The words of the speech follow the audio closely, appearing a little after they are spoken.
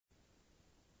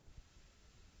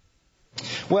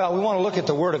Well, we want to look at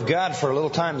the Word of God for a little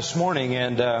time this morning,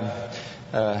 and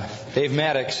Dave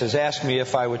Maddox has asked me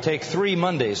if I would take 3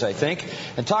 Mondays, I think,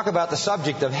 and talk about the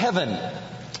subject of heaven.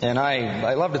 And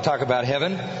I love to talk about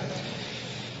heaven.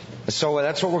 So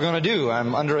that's what we're going to do.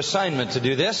 I'm under assignment to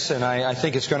do this, and I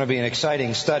think it's going to be an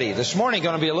exciting study. This morning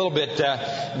going to be a little bit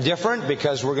different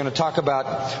because we're going to talk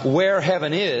about where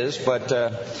heaven is, but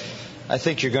I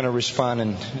think you're going to respond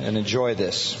and enjoy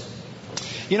this.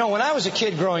 You know, when I was a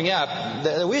kid growing up,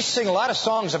 we used to sing a lot of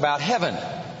songs about heaven.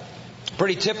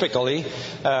 Pretty typically,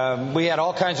 we had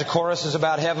all kinds of choruses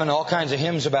about heaven, all kinds of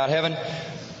hymns about heaven.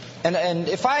 And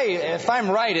if I'm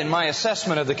right in my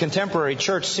assessment of the contemporary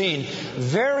church scene,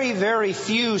 very, very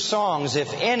few songs,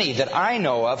 if any, that I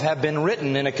know of have been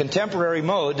written in a contemporary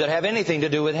mode that have anything to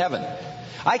do with heaven.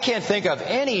 I can't think of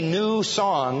any new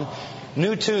song,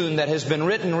 new tune that has been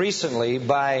written recently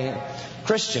by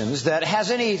Christians that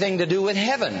has anything to do with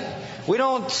heaven. We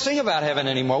don't sing about heaven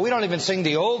anymore. We don't even sing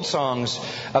the old songs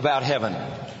about heaven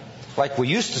like we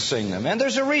used to sing them. And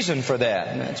there's a reason for that.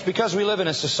 And it's because we live in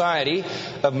a society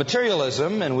of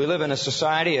materialism, and we live in a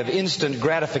society of instant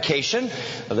gratification.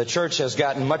 The church has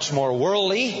gotten much more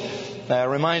worldly.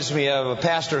 Reminds me of a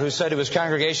pastor who said to his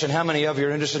congregation, "How many of you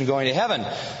are interested in going to heaven?"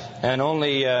 And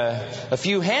only a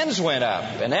few hands went up.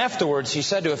 And afterwards he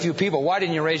said to a few people, "Why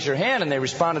didn't you raise your hand?" And they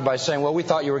responded by saying, "Well, we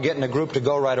thought you were getting a group to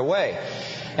go right away."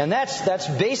 And that's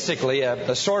basically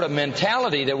a sort of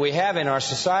mentality that we have in our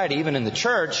society, even in the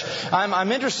church.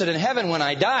 I'm interested in heaven when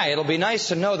I die. It'll be nice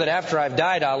to know that after I've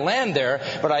died I'll land there,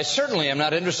 but I certainly am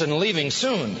not interested in leaving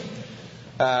soon.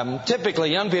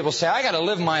 Typically young people say, "I got to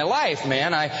live my life,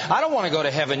 man. I don't want to go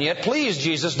to heaven yet. Please,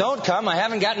 Jesus, don't come. I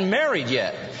haven't gotten married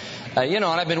yet." And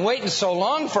I've been waiting so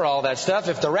long for all that stuff.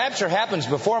 If the rapture happens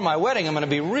before my wedding, I'm going to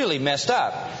be really messed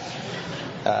up.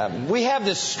 We have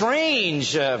this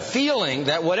strange feeling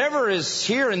that whatever is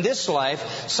here in this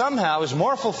life somehow is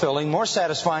more fulfilling, more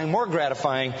satisfying, more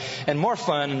gratifying, and more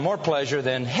fun and more pleasure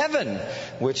than heaven,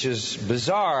 which is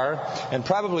bizarre and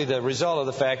probably the result of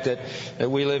the fact that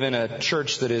we live in a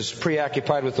church that is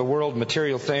preoccupied with the world,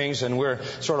 material things, and we're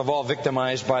sort of all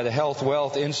victimized by the health,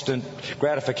 wealth, instant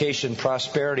gratification,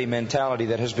 prosperity mentality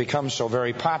that has become so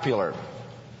very popular.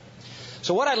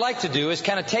 So what I'd like to do is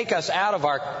kind of take us out of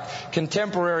our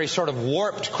contemporary sort of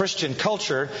warped Christian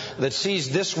culture that sees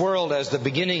this world as the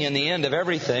beginning and the end of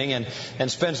everything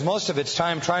and spends most of its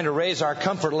time trying to raise our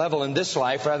comfort level in this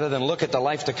life rather than look at the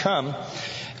life to come,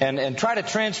 and try to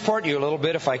transport you a little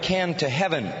bit, if I can, to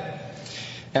heaven.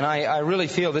 And I really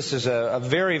feel this is a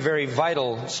very, very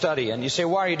vital study. And you say,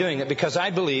 "Why are you doing it?" Because I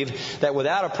believe that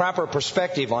without a proper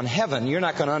perspective on heaven, you're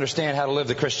not going to understand how to live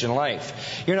the Christian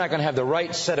life. You're not going to have the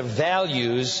right set of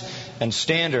values and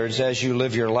standards as you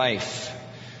live your life.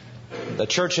 The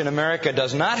church in America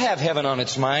does not have heaven on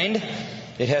its mind.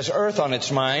 It has earth on its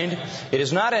mind. It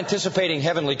is not anticipating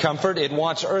heavenly comfort. It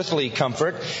wants earthly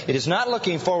comfort. It is not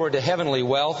looking forward to heavenly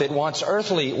wealth. It wants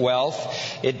earthly wealth.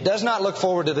 It does not look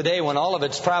forward to the day when all of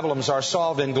its problems are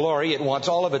solved in glory. It wants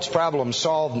all of its problems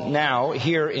solved now,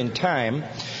 here in time.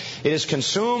 It is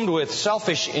consumed with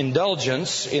selfish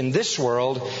indulgence in this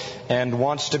world and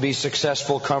wants to be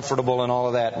successful, comfortable, and all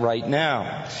of that right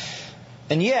now.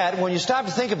 And yet, when you stop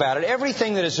to think about it,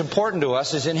 everything that is important to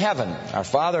us is in heaven. Our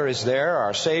Father is there.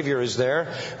 Our Savior is there.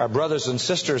 Our brothers and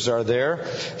sisters are there.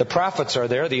 The prophets are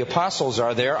there. The apostles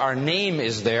are there. Our name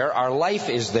is there. Our life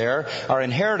is there. Our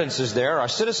inheritance is there. Our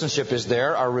citizenship is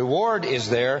there. Our reward is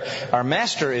there. Our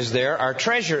Master is there. Our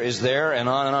treasure is there. And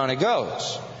on it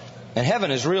goes. And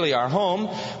heaven is really our home.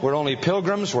 We're only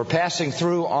pilgrims. We're passing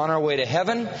through on our way to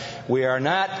heaven. We are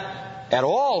not at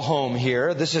all home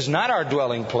here. This is not our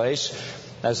dwelling place.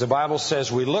 As the Bible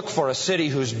says, we look for a city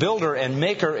whose builder and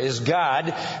maker is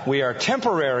God. We are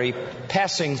temporary,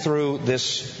 passing through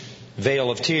this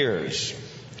vale of tears.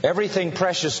 Everything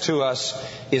precious to us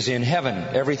is in heaven.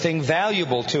 Everything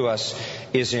valuable to us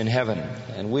is in heaven.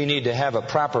 And we need to have a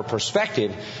proper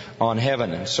perspective on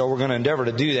heaven. And so we're going to endeavor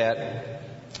to do that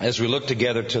as we look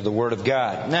together to the Word of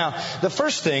God. Now, the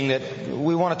first thing that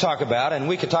we want to talk about, and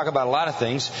we could talk about a lot of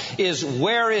things, is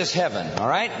where is heaven? All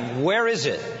right? Where is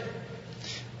it?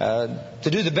 To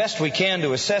do the best we can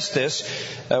to assess this,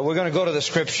 we're going to go to the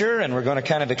Scripture and we're going to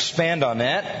kind of expand on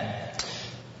that.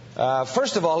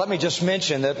 First of all, let me just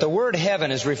mention that the word heaven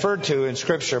is referred to in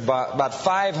Scripture about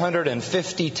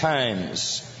 550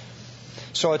 times.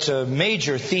 So it's a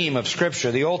major theme of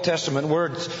Scripture. The Old Testament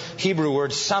word, Hebrew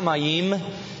word samayim,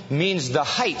 means the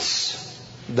heights,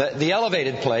 the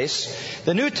elevated place.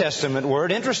 The New Testament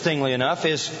word, interestingly enough,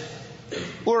 is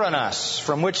Uranus,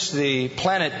 from which the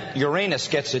planet Uranus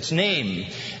gets its name.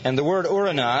 And the word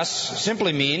Uranus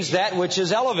simply means that which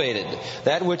is elevated,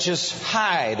 that which is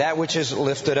high, that which is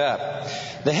lifted up.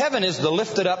 The heaven is the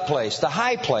lifted up place, the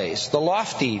high place, the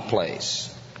lofty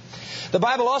place. The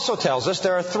Bible also tells us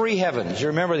there are three heavens. You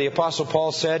remember the Apostle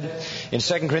Paul said in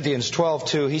 2 Corinthians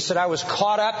 12:2, he said, I was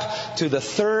caught up to the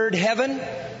third heaven.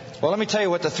 Well, let me tell you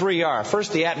what the three are.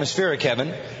 First, the atmospheric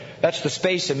heaven. That's the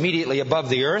space immediately above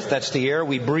the earth. That's the air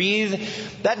we breathe.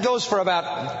 That goes for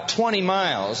about 20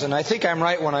 miles. And I think I'm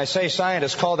right when I say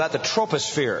scientists call that the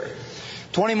troposphere.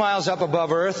 20 miles up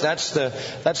above earth, that's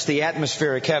the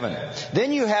atmospheric heaven.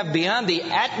 Then you have beyond the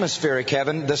atmospheric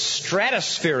heaven, the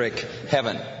stratospheric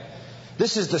heaven.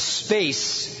 This is the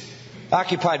space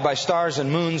occupied by stars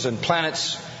and moons and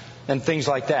planets and things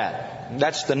like that.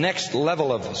 That's the next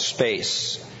level of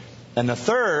space. And the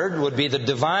third would be the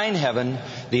divine heaven,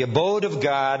 the abode of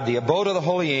God, the abode of the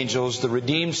holy angels, the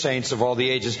redeemed saints of all the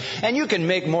ages. And you can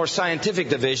make more scientific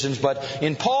divisions, but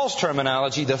in Paul's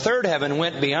terminology, the third heaven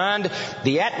went beyond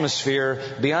the atmosphere,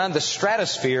 beyond the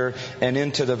stratosphere, and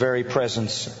into the very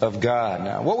presence of God.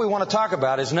 Now, what we want to talk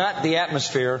about is not the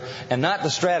atmosphere and not the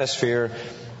stratosphere,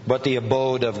 but the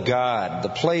abode of God, the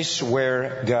place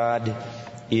where God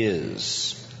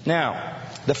is. Now,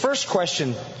 the first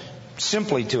question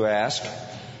simply to ask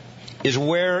is,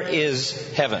 where is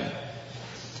heaven?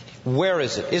 Where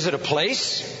is it? Is it a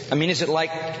place? I mean, is it like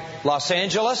Los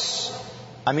Angeles?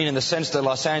 I mean, in the sense that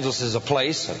Los Angeles is a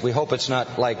place. We hope it's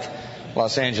not like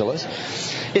Los Angeles.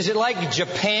 Is it like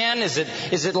Japan? Is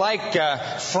it like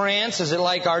France? Is it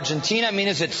like Argentina? I mean,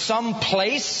 is it some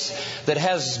place that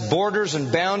has borders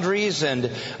and boundaries and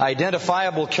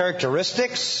identifiable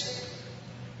characteristics?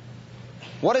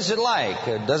 What is it like?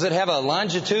 Does it have a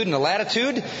longitude and a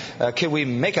latitude? Can we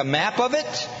make a map of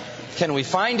it? Can we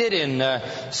find it in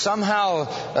somehow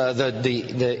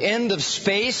the end of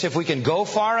space if we can go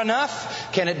far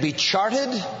enough? Can it be charted?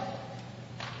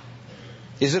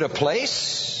 Is it a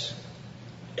place?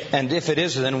 And if it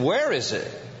is, then where is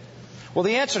it? Well,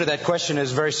 the answer to that question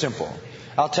is very simple.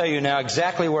 I'll tell you now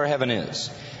exactly where heaven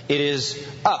is. It is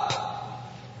up.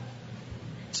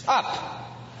 It's up.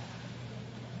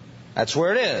 That's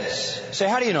where it is. Say,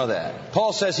 how do you know that?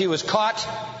 Paul says he was caught,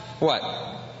 what?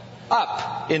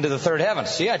 Up into the third heaven.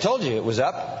 See, I told you it was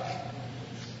up.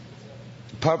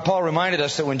 Paul reminded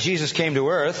us that when Jesus came to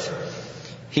earth,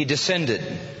 he descended.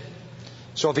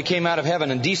 So if he came out of heaven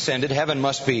and descended, heaven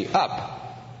must be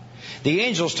up. The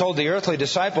angels told the earthly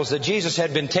disciples that Jesus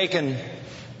had been taken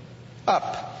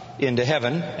up into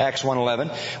heaven, Acts 1:11.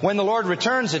 When the Lord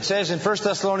returns, it says in 1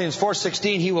 Thessalonians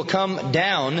 4:16, he will come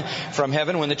down from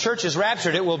heaven. When the church is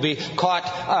raptured, it will be caught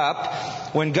up.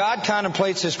 When God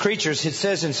contemplates his creatures, it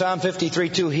says in Psalm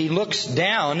 53:2, he looks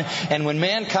down. And when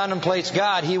man contemplates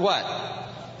God, he what?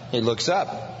 He looks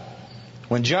up.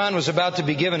 When John was about to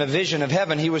be given a vision of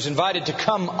heaven, he was invited to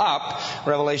come up,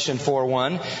 Revelation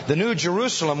 4:1. The new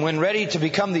Jerusalem, when ready to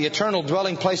become the eternal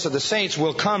dwelling place of the saints,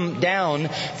 will come down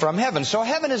from heaven. So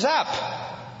heaven is up.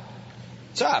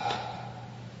 It's up.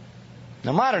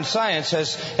 Now, modern science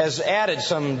has added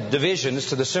some divisions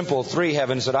to the simple three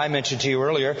heavens that I mentioned to you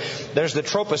earlier. There's the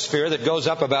troposphere that goes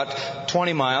up about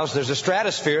 20 miles. There's a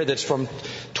stratosphere that's from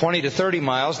 20 to 30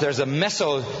 miles. There's a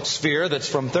mesosphere that's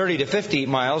from 30 to 50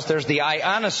 miles. There's the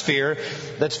ionosphere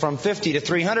that's from 50 to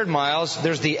 300 miles.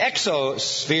 There's the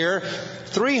exosphere,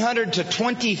 300 to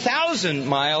 20,000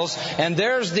 miles. And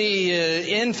there's the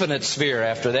infinite sphere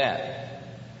after that.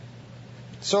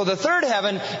 So the third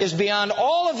heaven is beyond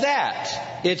all of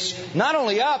that. It's not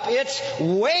only up, it's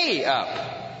way up.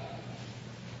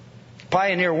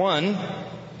 Pioneer 1,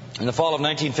 in the fall of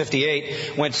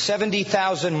 1958, went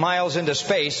 70,000 miles into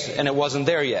space, and it wasn't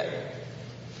there yet.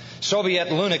 Soviet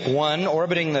Lunik 1,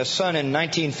 orbiting the sun in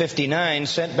 1959,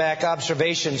 sent back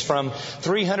observations from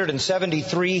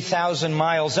 373,000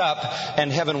 miles up,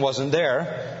 and heaven wasn't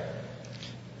there.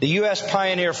 The U.S.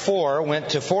 Pioneer 4 went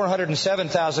to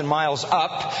 407,000 miles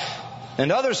up,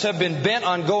 and others have been bent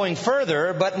on going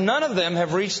further, but none of them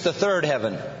have reached the third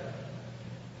heaven.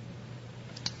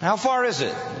 How far is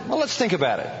it? Well, let's think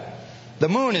about it. The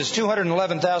moon is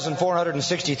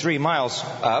 211,463 miles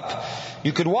up.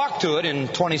 You could walk to it in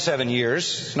 27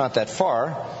 years. It's not that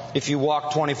far if you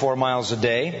walk 24 miles a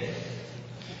day.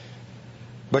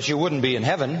 But you wouldn't be in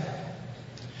heaven.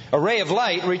 A ray of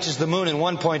light reaches the moon in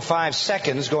 1.5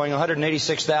 seconds, going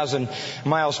 186,000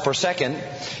 miles per second.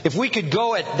 If we could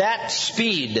go at that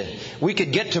speed, we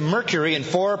could get to Mercury in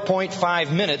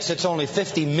 4.5 minutes. It's only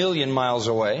 50 million miles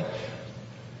away.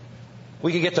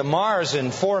 We could get to Mars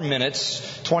in 4 minutes,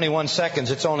 21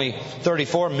 seconds. It's only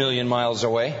 34 million miles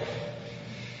away.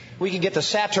 We can get to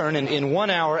Saturn in 1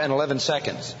 hour and 11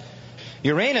 seconds.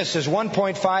 Uranus is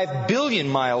 1.5 billion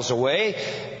miles away.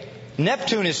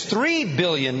 Neptune is 3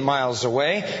 billion miles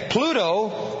away.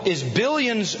 Pluto is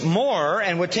billions more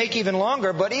and would take even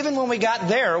longer, but even when we got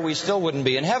there, we still wouldn't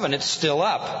be in heaven. It's still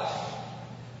up.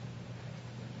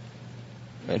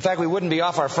 In fact, we wouldn't be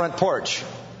off our front porch.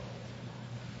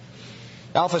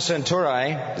 Alpha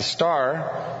Centauri, the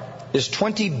star, is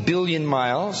 20 billion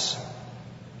miles.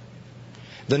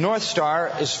 The North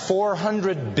Star is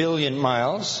 400 billion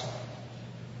miles.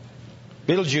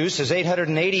 Betelgeuse is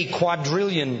 880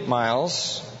 quadrillion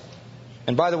miles.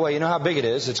 And by the way, you know how big it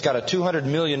is? It's got a 200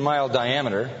 million mile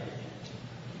diameter.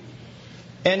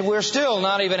 And we're still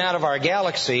not even out of our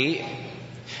galaxy.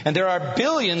 And there are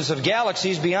billions of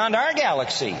galaxies beyond our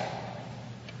galaxy.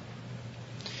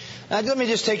 Now, let me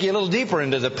just take you a little deeper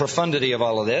into the profundity of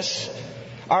all of this.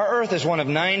 Our Earth is one of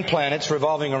 9 planets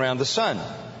revolving around the Sun.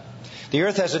 The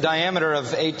Earth has a diameter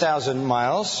of 8,000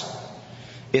 miles.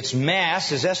 Its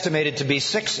mass is estimated to be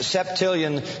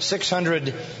 600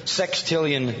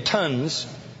 sextillion tons.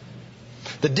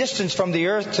 The distance from the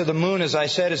Earth to the Moon, as I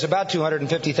said, is about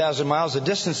 250,000 miles. The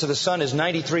distance to the Sun is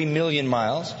 93 million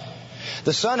miles.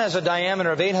 The Sun has a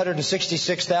diameter of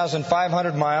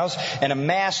 866,500 miles and a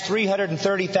mass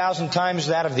 330,000 times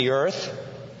that of the Earth.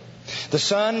 The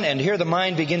Sun, and here the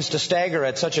mind begins to stagger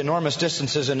at such enormous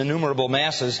distances and innumerable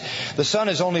masses, the Sun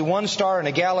is only one star in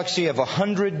a galaxy of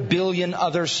 100 billion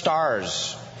other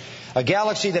stars. A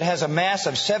galaxy that has a mass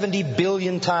of 70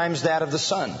 billion times that of the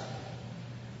Sun.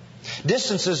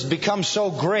 Distances become so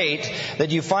great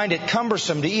that you find it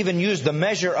cumbersome to even use the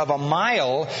measure of a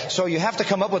mile, so you have to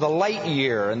come up with a light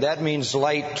year, and that means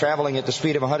light traveling at the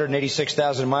speed of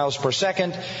 186,000 miles per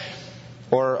second,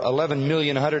 or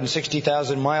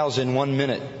 11,160,000 miles in 1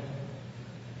 minute.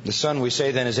 The Sun, we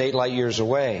say, then is 8 light years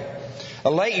away. A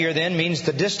light year then means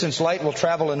the distance light will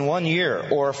travel in 1 year,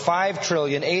 or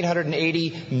 5,880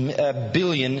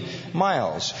 billion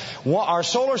miles. Our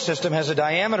solar system has a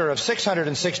diameter of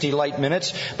 660 light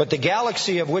minutes, but the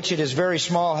galaxy of which it is very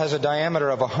small has a diameter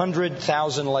of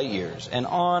 100,000 light years. And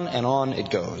on it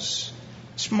goes.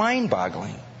 It's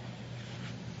mind-boggling.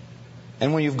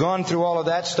 And when you've gone through all of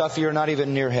that stuff, you're not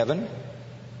even near heaven.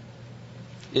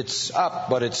 It's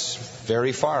up, but it's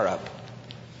very far up.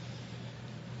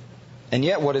 And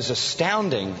yet what is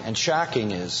astounding and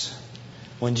shocking is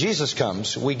when Jesus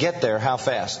comes, we get there how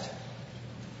fast?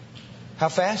 How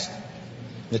fast?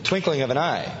 The twinkling of an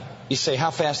eye. You say,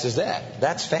 how fast is that?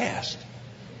 That's fast.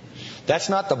 That's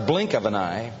not the blink of an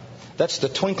eye. That's the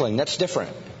twinkling. That's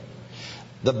different.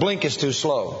 The blink is too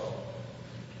slow.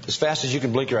 As fast as you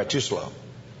can blink, you're at too slow.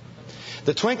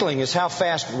 The twinkling is how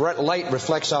fast light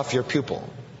reflects off your pupil.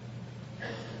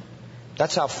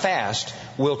 That's how fast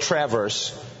we'll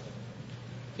traverse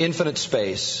infinite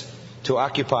space to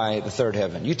occupy the third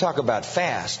heaven. You talk about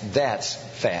fast, that's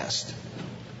fast.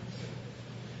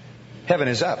 Heaven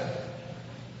is up.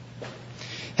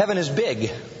 Heaven is big.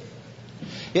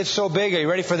 It's so big, are you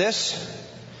ready for this?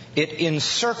 It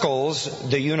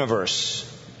encircles the universe.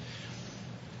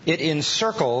 It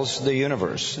encircles the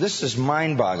universe. This is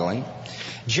mind-boggling.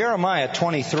 Jeremiah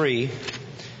 23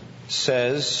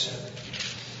 says,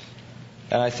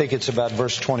 and I think it's about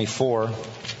verse 24.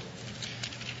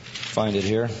 Find it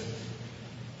here.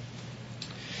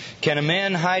 Can a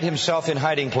man hide himself in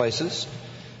hiding places?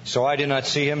 So I do not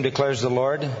see him, declares the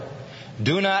Lord.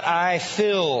 Do not I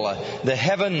fill the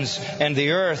heavens and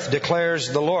the earth,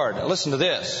 declares the Lord. Listen to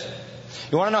this.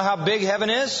 You want to know how big heaven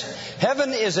is?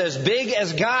 Heaven is as big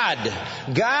as God.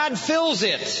 God fills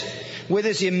it with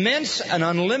His immense and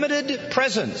unlimited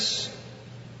presence.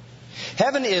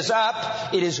 Heaven is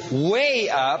up. It is way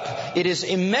up. It is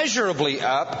immeasurably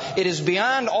up. It is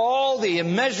beyond all the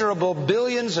immeasurable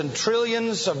billions and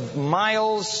trillions of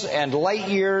miles and light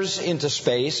years into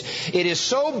space. It is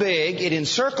so big, it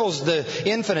encircles the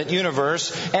infinite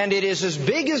universe, and it is as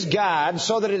big as God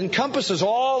so that it encompasses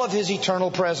all of His eternal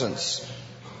presence.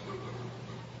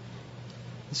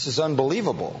 This is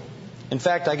unbelievable. In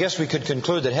fact, I guess we could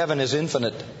conclude that heaven is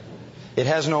infinite. It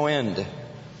has no end.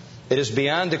 It is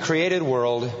beyond the created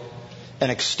world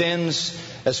and extends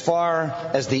as far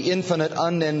as the infinite,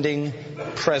 unending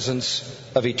presence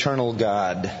of eternal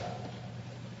God.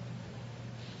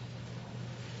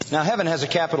 Now, heaven has a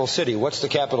capital city. What's the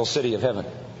capital city of heaven?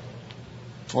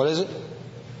 What is it?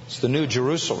 It's the New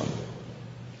Jerusalem.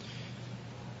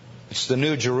 It's the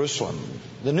New Jerusalem.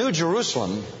 The New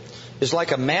Jerusalem is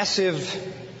like a massive,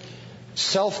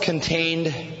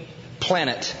 self-contained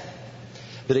planet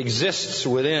that exists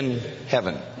within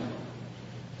heaven.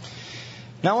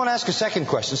 Now I want to ask a second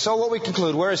question. So what we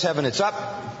conclude, where is heaven? It's up.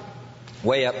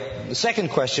 way up. The second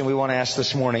question we want to ask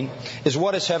this morning is,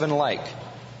 what is heaven like?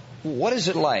 What is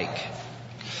it like?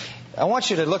 I want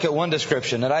you to look at one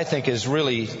description that I think is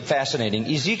really fascinating.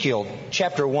 Ezekiel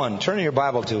chapter 1. Turn your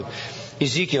Bible to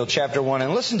Ezekiel chapter 1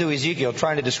 and listen to Ezekiel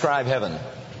trying to describe heaven.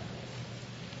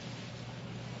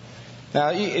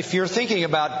 Now, if you're thinking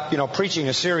about, preaching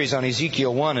a series on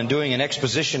Ezekiel 1 and doing an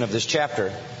exposition of this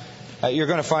chapter, you're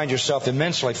going to find yourself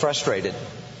immensely frustrated.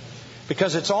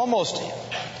 Because it's almost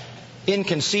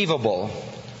inconceivable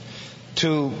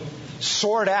to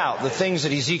sort out the things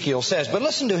that Ezekiel says. But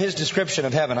listen to his description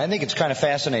of heaven. I think it's kind of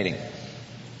fascinating.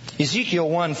 Ezekiel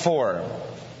 1:4.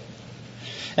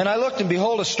 And I looked, and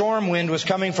behold, a storm wind was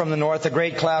coming from the north, a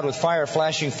great cloud with fire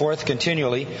flashing forth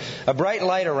continually, a bright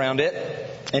light around it,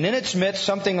 and in its midst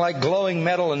something like glowing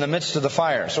metal in the midst of the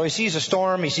fire. So he sees a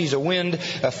storm, he sees a wind,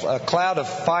 a cloud of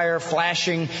fire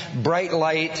flashing, bright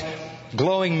light,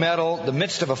 glowing metal, the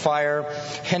midst of a fire.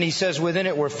 And he says within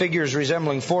it were figures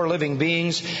resembling 4 living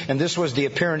beings, and this was the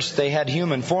appearance. They had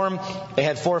human form. They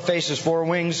had 4 faces, 4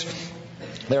 wings.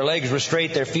 Their legs were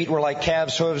straight, their feet were like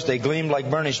calves' hooves, they gleamed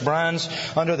like burnished bronze.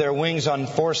 Under their wings on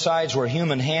 4 sides were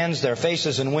human hands, their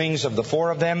faces and wings of the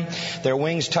 4 of them. Their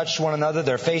wings touched one another,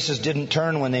 their faces didn't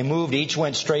turn when they moved, each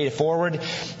went straight forward.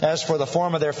 As for the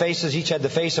form of their faces, each had the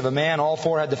face of a man, all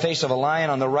 4 had the face of a lion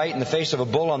on the right and the face of a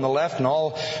bull on the left, and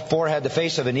all 4 had the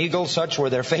face of an eagle. Such were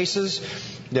their faces.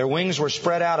 Their wings were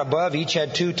spread out above, each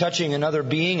had 2 touching another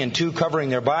being and 2 covering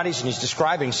their bodies. And he's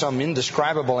describing some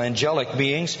indescribable angelic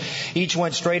beings. Each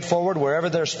went straight forward. Wherever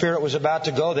their spirit was about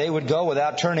to go, they would go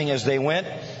without turning as they went.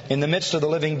 In the midst of the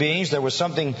living beings, there was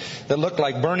something that looked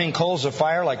like burning coals of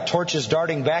fire, like torches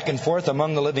darting back and forth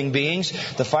among the living beings.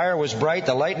 The fire was bright.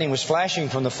 The lightning was flashing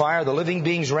from the fire. The living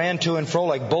beings ran to and fro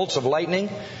like bolts of lightning.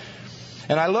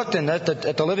 And I looked, and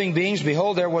at the living beings,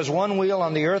 behold, there was one wheel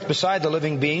on the earth beside the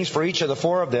living beings for each of the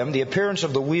 4 of them. The appearance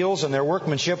of the wheels and their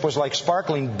workmanship was like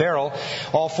sparkling beryl.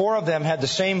 All 4 of them had the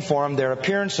same form, their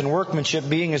appearance and workmanship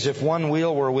being as if one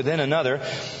wheel were within another.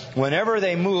 Whenever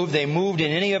they moved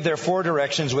in any of their 4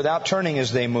 directions without turning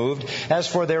as they moved. As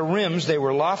for their rims, they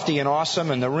were lofty and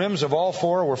awesome, and the rims of all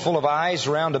 4 were full of eyes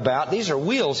round about. These are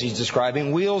wheels he's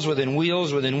describing, wheels within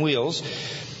wheels within wheels.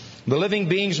 The living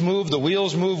beings moved, the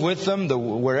wheels moved with them.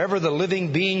 Wherever the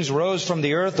living beings rose from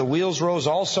the earth, the wheels rose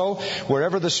also.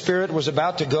 Wherever the Spirit was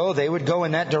about to go, they would go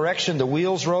in that direction. The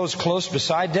wheels rose close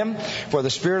beside them, for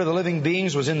the Spirit of the living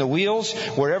beings was in the wheels.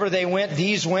 Wherever they went,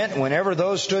 these went. Whenever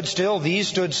those stood still, these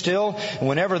stood still. And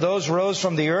whenever those rose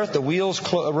from the earth, the wheels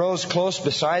rose close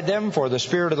beside them, for the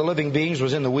Spirit of the living beings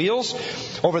was in the wheels.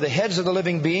 Over the heads of the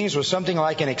living beings was something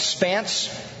like an expanse,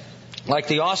 like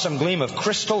the awesome gleam of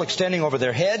crystal extending over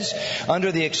their heads.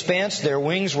 Under the expanse, their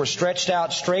wings were stretched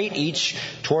out straight, each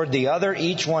toward the other.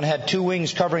 Each one had 2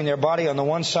 wings covering their body on the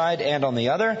one side and on the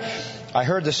other. I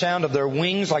heard the sound of their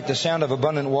wings like the sound of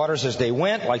abundant waters as they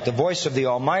went, like the voice of the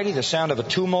Almighty, the sound of a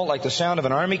tumult, like the sound of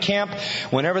an army camp.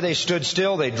 Whenever they stood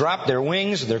still, they dropped their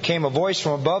wings. There came a voice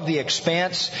from above the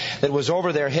expanse that was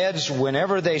over their heads.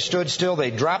 Whenever they stood still,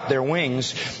 they dropped their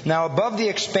wings. Now above the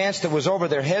expanse that was over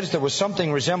their heads, there was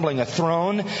something resembling a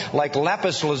throne, like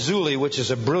lapis lazuli, which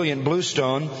is a brilliant blue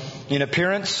stone in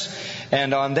appearance.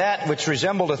 And on that which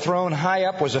resembled a throne high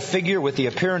up was a figure with the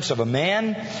appearance of a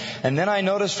man. And then I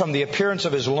noticed from the appearance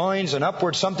of his loins and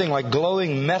upward something like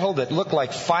glowing metal that looked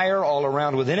like fire all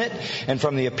around within it. And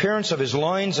from the appearance of his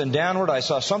loins and downward I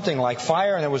saw something like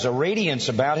fire, and there was a radiance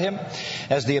about him.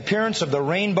 As the appearance of the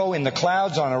rainbow in the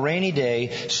clouds on a rainy day,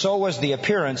 so was the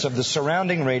appearance of the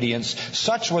surrounding radiance.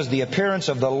 Such was the appearance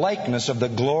of the likeness of the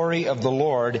glory of the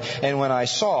Lord. And when I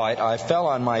saw it, I fell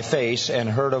on my face and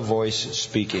heard a voice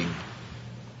speaking.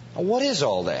 What is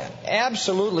all that?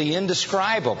 Absolutely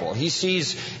indescribable. He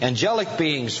sees angelic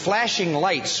beings, flashing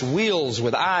lights, wheels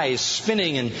with eyes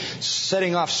spinning and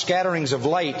setting off scatterings of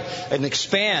light, an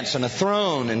expanse and a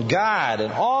throne and God.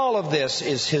 And all of this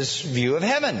is his view of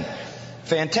heaven.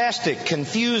 Fantastic,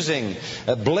 confusing,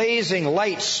 blazing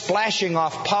lights splashing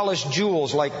off polished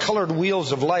jewels like colored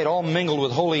wheels of light, all mingled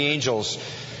with holy angels.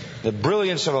 The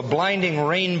brilliance of a blinding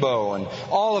rainbow and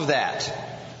all of that.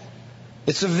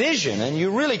 It's a vision, and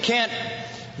you really can't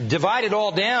divide it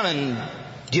all down and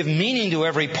give meaning to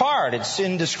every part. It's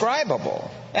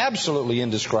indescribable, absolutely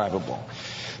indescribable.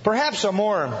 Perhaps a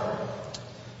more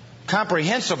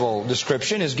comprehensible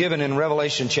description is given in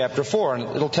Revelation chapter 4,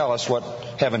 and it'll tell us what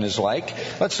heaven is like.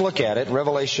 Let's look at it,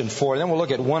 Revelation 4, then we'll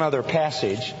look at one other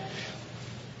passage.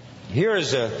 Here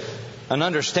is an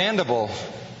understandable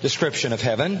description of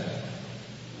heaven.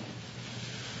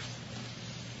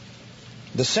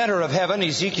 The center of heaven,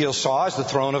 Ezekiel saw, is the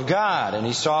throne of God, and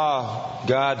he saw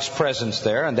God's presence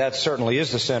there, and that certainly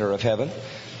is the center of heaven.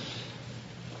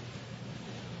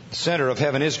 The center of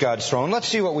heaven is God's throne. Let's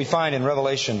see what we find in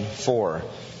Revelation 4.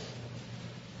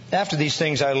 After these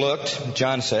things I looked,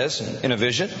 John says, in a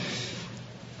vision,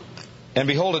 and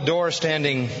behold, a door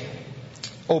standing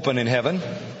open in heaven.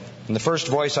 And the first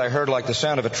voice I heard, like the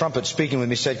sound of a trumpet speaking with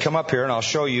me, said, "Come up here, and I'll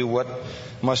show you what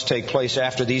must take place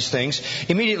after these things."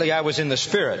 Immediately I was in the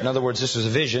Spirit. In other words, this is a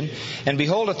vision. And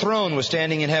behold, a throne was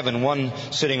standing in heaven, one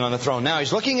sitting on the throne. Now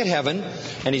he's looking at heaven,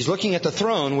 and he's looking at the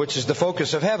throne, which is the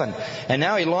focus of heaven. And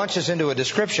now he launches into a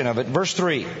description of it. Verse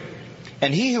 3.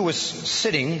 And he who was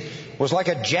sitting was like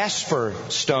a jasper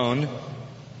stone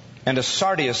and a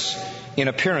sardius in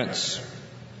appearance.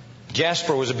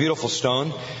 Jasper was a beautiful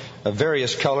stone of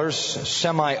various colors,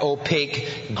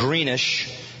 semi-opaque,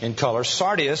 greenish in color.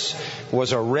 Sardius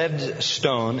was a red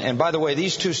stone. And by the way,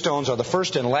 these two stones are the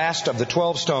first and last of the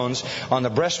 12 stones on the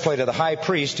breastplate of the high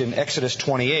priest in Exodus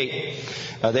 28.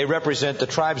 They represent the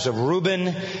tribes of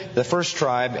Reuben, the first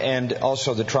tribe, and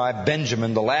also the tribe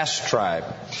Benjamin, the last tribe.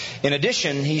 In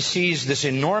addition, he sees this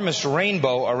enormous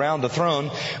rainbow around the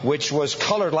throne, which was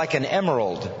colored like an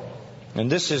emerald.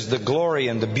 And this is the glory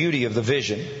and the beauty of the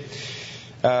vision.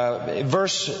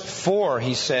 Verse 4,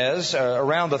 he says,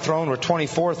 around the throne were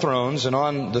 24 thrones, and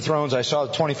on the thrones I saw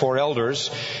 24 elders,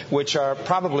 which are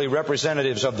probably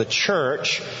representatives of the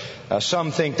church.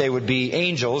 Some think they would be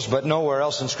angels, but nowhere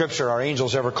else in Scripture are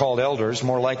angels ever called elders.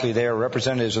 More likely they are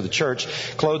representatives of the church,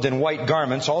 clothed in white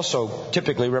garments, also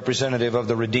typically representative of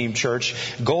the redeemed church.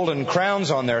 Golden crowns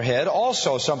on their head,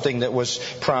 also something that was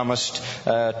promised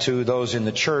to those in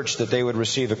the church, that they would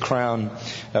receive a crown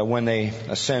when they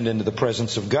ascend into the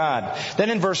presence of God. Then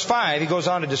in verse 5, he goes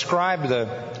on to describe the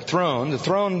throne. The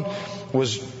throne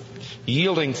was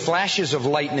yielding flashes of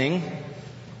lightning,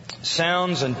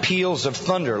 sounds and peals of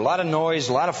thunder, a lot of noise,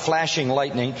 a lot of flashing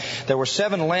lightning. There were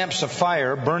 7 lamps of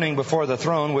fire burning before the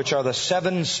throne, which are the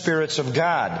 7 spirits of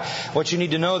God. What you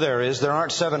need to know there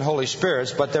aren't 7 Holy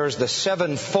Spirits, but there's the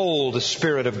 7-fold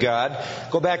Spirit of God.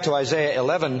 Go back to Isaiah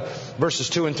 11, verses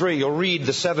 2 and 3. You'll read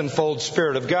the 7-fold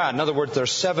Spirit of God. In other words,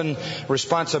 there's 7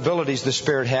 responsibilities the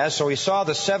Spirit has. So he saw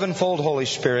the 7-fold Holy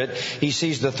Spirit. He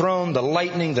sees the throne, the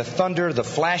lightning, the thunder, the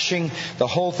flashing, the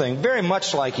whole thing. Very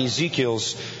much like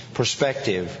Ezekiel's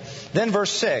perspective. Then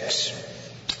verse 6.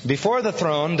 Before the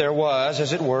throne there was,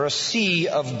 as it were, a sea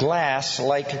of glass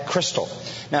like crystal.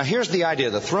 Now here's the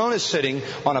idea. The throne is sitting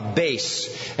on a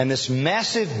base, and this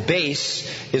massive base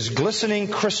is glistening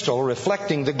crystal,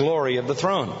 reflecting the glory of the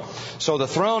throne. So the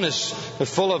throne is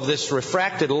full of this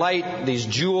refracted light, these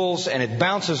jewels, and it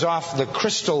bounces off the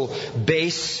crystal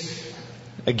base.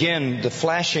 Again, the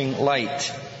flashing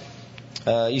light.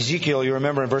 Ezekiel, you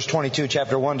remember in verse 22,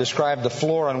 chapter 1, described the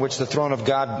floor on which the throne of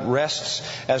God rests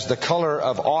as the color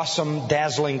of awesome,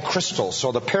 dazzling crystal.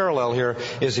 So the parallel here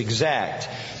is exact.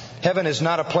 Heaven is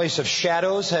not a place of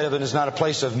shadows. Heaven is not a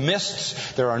place of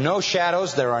mists. There are no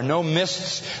shadows. There are no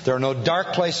mists. There are no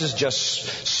dark places,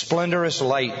 just splendorous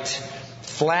light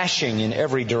flashing in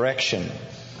every direction.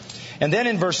 And then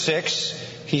in verse 6,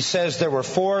 he says there were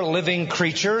 4 living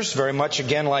creatures, very much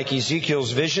again like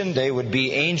Ezekiel's vision. They would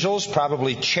be angels,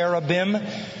 probably cherubim.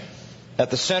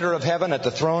 At the center of heaven, at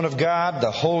the throne of God, the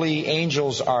holy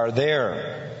angels are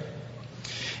there.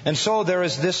 And so there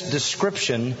is this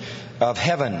description of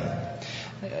heaven,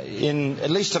 at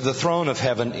least of the throne of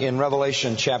heaven, in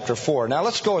Revelation chapter 4. Now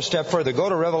let's go a step further. Go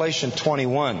to Revelation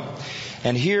 21.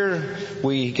 And here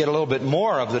we get a little bit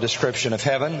more of the description of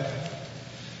heaven.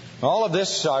 All of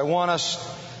this, I want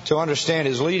us to understand,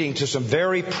 is leading to some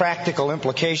very practical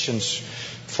implications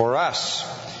for us,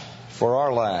 for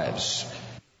our lives.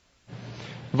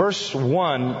 Verse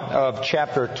 1 of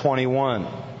chapter 21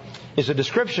 is a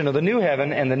description of the new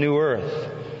heaven and the new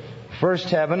earth.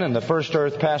 First heaven and the first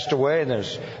earth passed away, and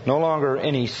there's no longer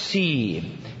any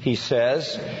sea, he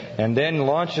says, and then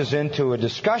launches into a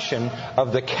discussion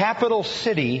of the capital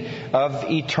city of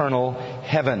eternal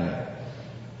heaven.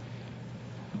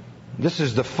 This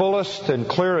is the fullest and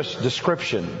clearest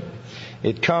description.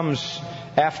 It comes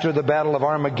after the battle of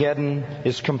Armageddon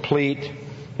is complete.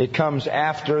 It comes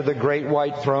after the great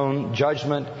white throne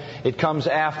judgment. It comes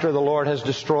after the Lord has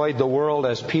destroyed the world,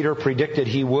 as Peter predicted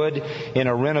he would, in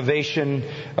a renovation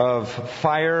of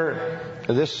fire.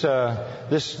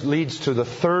 This leads to the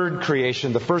third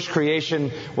creation. The first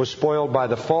creation was spoiled by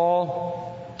the fall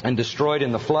and destroyed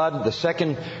in the flood. The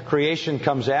second creation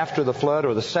comes after the flood,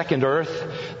 or the second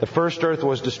earth. The first earth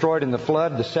was destroyed in the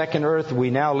flood. The second earth we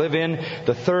now live in.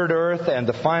 The third earth and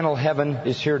the final heaven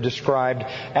is here described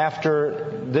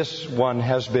after this one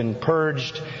has been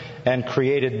purged and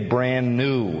created brand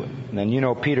new. And you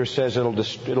know, Peter says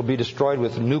it'll be destroyed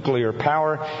with nuclear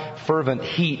power, fervent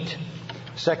heat.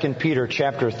 2 Peter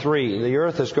chapter 3. The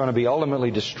earth is going to be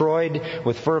ultimately destroyed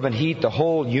with fervent heat. The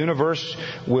whole universe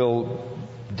will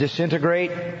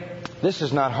disintegrate. This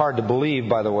is not hard to believe,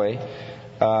 by the way.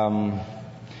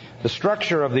 The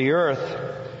structure of the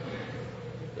earth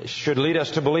should lead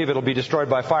us to believe it'll be destroyed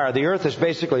by fire. The earth is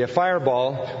basically a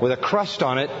fireball with a crust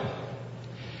on it.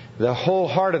 The whole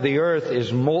heart of the earth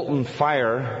is molten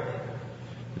fire.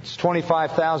 It's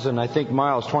 25,000, I think,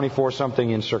 miles, 24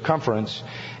 something in circumference.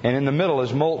 And in the middle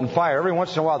is molten fire. Every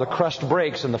once in a while the crust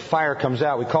breaks and the fire comes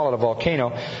out. We call it a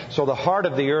volcano. So the heart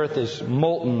of the earth is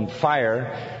molten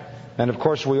fire. And of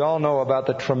course we all know about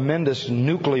the tremendous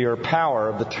nuclear power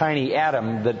of the tiny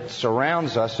atom that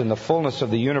surrounds us in the fullness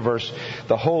of the universe.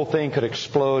 The whole thing could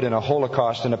explode in a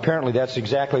holocaust, and apparently that's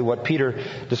exactly what Peter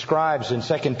describes in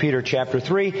 2 Peter chapter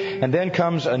 3. And then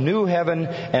comes a new heaven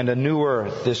and a new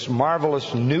earth, this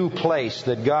marvelous new place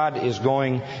that God is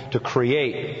going to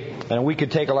create. And we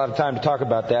could take a lot of time to talk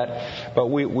about that, but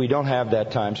we don't have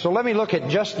that time. So let me look at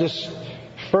just this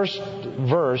first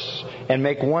verse and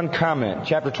make one comment.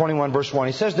 Chapter 21, verse 1.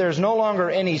 He says, "There's no longer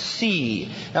any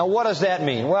sea." Now, what does that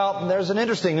mean? Well, there's an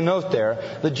interesting note there.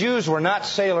 The Jews were not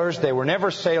sailors. They were never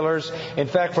sailors. In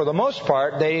fact, for the most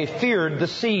part, they feared the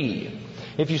sea.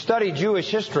 If you study Jewish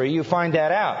history, you find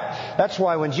that out. That's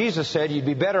why when Jesus said you'd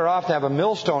be better off to have a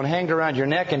millstone hanged around your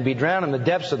neck and be drowned in the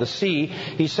depths of the sea,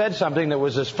 He said something that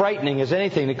was as frightening as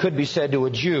anything that could be said to a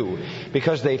Jew,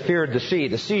 because they feared the sea.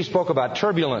 The sea spoke about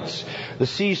turbulence. The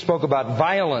sea spoke about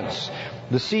violence.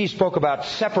 The sea spoke about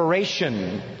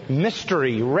separation,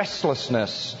 mystery,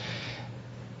 restlessness.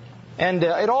 And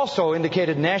it also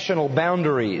indicated national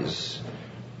boundaries.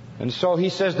 And so He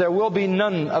says there will be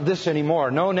none of this anymore.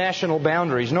 No national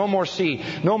boundaries, no more sea,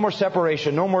 no more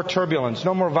separation, no more turbulence,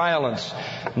 no more violence,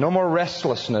 no more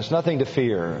restlessness, nothing to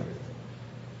fear.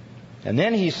 And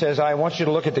then He says, I want you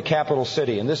to look at the capital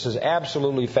city. And this is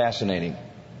absolutely fascinating.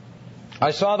 "I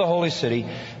saw the holy city,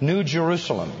 New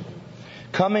Jerusalem,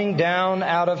 coming down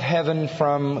out of heaven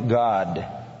from God,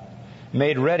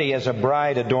 made ready as a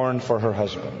bride adorned for her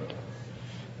husband."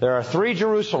 There are three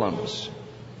Jerusalems.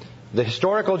 The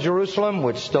historical Jerusalem,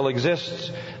 which still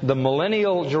exists. The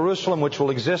millennial Jerusalem, which will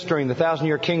exist during the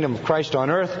 1,000-year kingdom of Christ on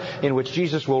earth, in which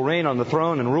Jesus will reign on the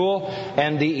throne and rule.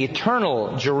 And the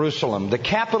eternal Jerusalem, the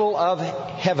capital of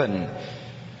heaven.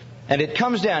 And it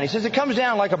comes down. He says it comes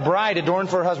down like a bride adorned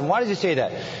for her husband. Why does He say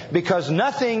that? Because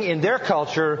nothing in their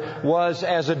culture was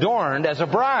as adorned as a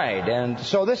bride. And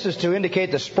so this is to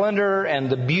indicate the splendor and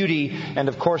the beauty, and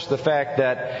of course the fact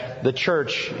that the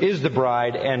church is the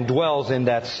bride and dwells in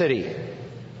that city.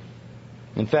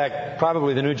 In fact,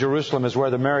 probably the New Jerusalem is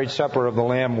where the marriage supper of the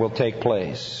Lamb will take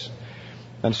place.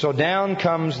 And so down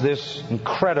comes this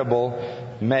incredible,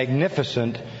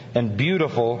 magnificent, and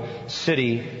beautiful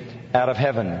city out of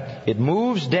heaven. It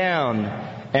moves down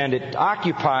and it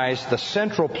occupies the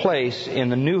central place in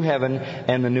the new heaven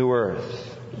and the new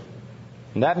earth.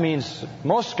 And that means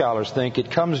most scholars think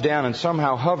it comes down and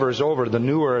somehow hovers over the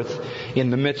new earth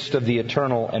in the midst of the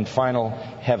eternal and final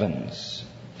heavens.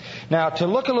 Now, to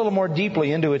look a little more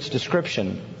deeply into its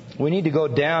description, we need to go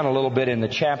down a little bit in the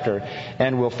chapter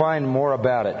and we'll find more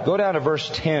about it. Go down to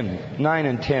verse 9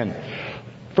 and 10.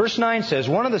 Verse 9 says,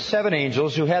 "One of the seven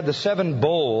angels who had the seven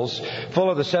bowls full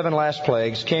of the seven last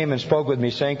plagues came and spoke with me,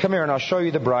 saying, 'Come here and I'll show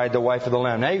you the bride, the wife of the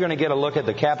Lamb.'" Now you're going to get a look at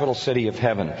the capital city of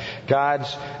heaven,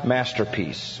 God's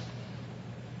masterpiece.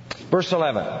 Verse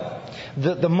 11.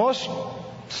 The most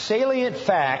salient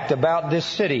fact about this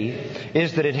city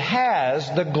is that it has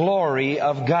the glory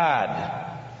of God.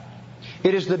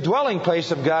 It is the dwelling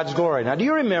place of God's glory. Now do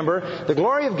you remember, the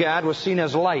glory of God was seen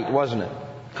as light, wasn't it?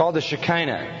 Called the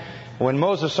Shekinah. When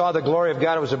Moses saw the glory of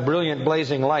God, it was a brilliant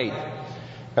blazing light.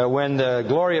 When the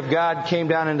glory of God came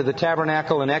down into the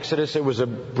tabernacle in Exodus, it was a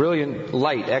brilliant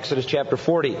light, Exodus chapter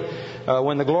 40.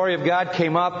 When the glory of God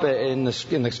came up in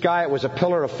the sky, it was a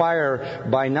pillar of fire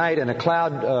by night and a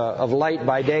cloud of light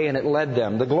by day, and it led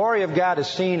them. The glory of God is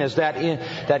seen as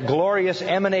that glorious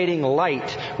emanating light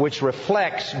which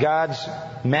reflects God's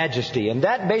majesty. And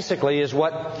that basically is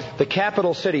what the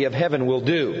capital city of heaven will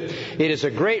do. It is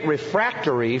a great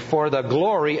refractory for the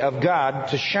glory of God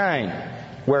to shine,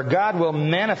 where God will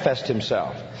manifest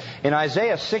Himself. In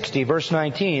Isaiah 60, verse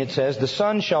 19, it says, "The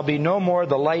sun shall be no more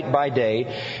the light by day,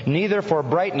 neither for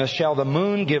brightness shall the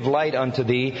moon give light unto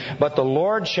thee, but the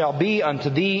Lord shall be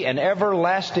unto thee an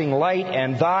everlasting light,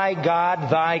 and thy God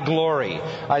thy glory."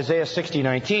 Isaiah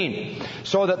 60:19.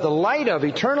 So that the light of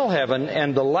eternal heaven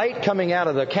and the light coming out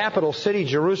of the capital city,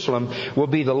 Jerusalem, will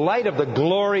be the light of the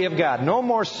glory of God. No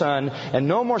more sun and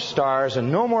no more stars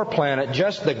and no more planet,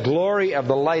 just the glory of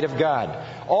the light of God.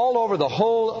 All over the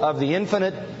whole of the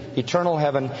infinite eternal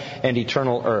heaven and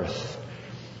eternal earth.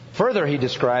 Further, he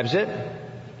describes it.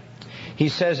 He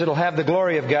says it'll have the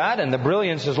glory of God, and the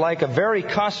brilliance is like a very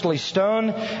costly stone,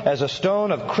 as a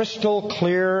stone of crystal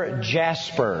clear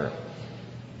jasper.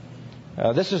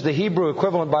 This is the Hebrew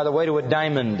equivalent, by the way, to a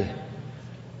diamond.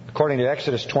 According to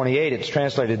Exodus 28, it's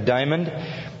translated diamond.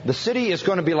 The city is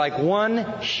going to be like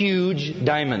one huge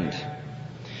diamond.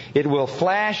 It will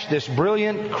flash this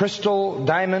brilliant crystal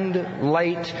diamond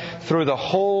light through the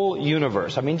whole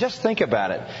universe. I mean, just think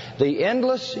about it. The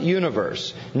endless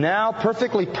universe, now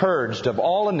perfectly purged of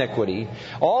all iniquity,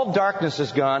 all darkness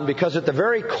is gone, because at the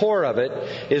very core of it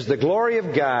is the glory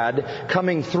of God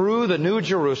coming through the New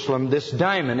Jerusalem, this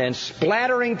diamond, and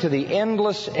splattering to the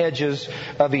endless edges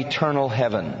of eternal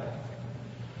heaven.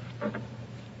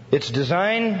 Its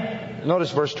design,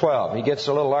 notice verse 12. He gets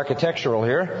a little architectural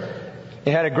here.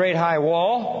 It had a great high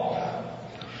wall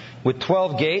with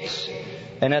 12 gates,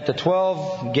 and at the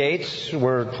 12 gates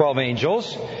were 12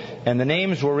 angels, and the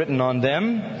names were written on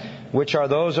them, which are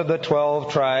those of the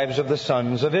 12 tribes of the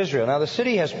sons of Israel. Now the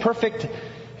city has perfect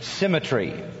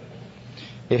symmetry.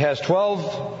 It has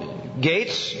 12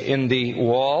 gates in the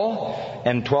wall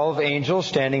and 12 angels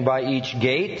standing by each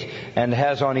gate, and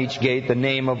has on each gate the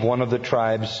name of one of the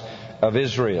tribes of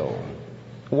Israel.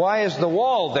 Why is the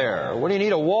wall there? What do you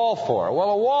need a wall for? Well,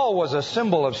 a wall was a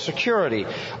symbol of security.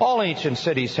 All ancient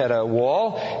cities had a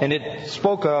wall, and it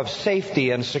spoke of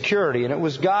safety and security. And it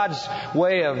was God's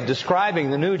way of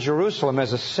describing the New Jerusalem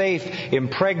as a safe,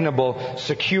 impregnable,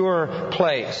 secure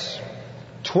place.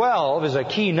 12 is a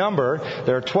key number.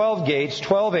 There are 12 gates,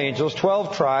 12 angels,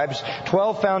 12 tribes,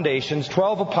 12 foundations,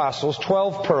 12 apostles,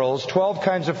 12 pearls, 12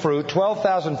 kinds of fruit,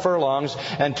 12,000 furlongs,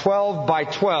 and 12 by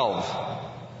 12.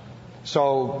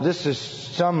 So this is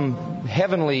some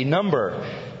heavenly number.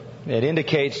 It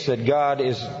indicates that God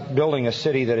is building a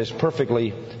city that is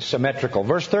perfectly symmetrical.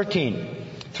 Verse 13.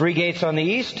 3 gates on the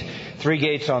east, 3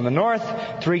 gates on the north,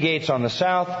 3 gates on the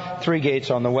south, 3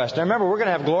 gates on the west. Now remember, we're going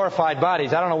to have glorified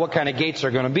bodies. I don't know what kind of gates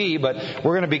are going to be, but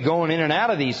we're going to be going in and out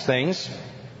of these things.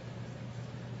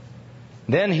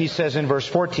 Then he says in verse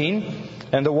 14,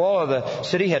 and the wall of the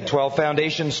city had 12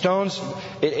 foundation stones.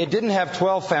 It didn't have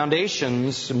 12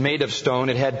 foundations made of stone.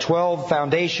 It had 12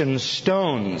 foundation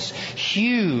stones,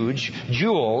 huge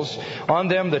jewels. On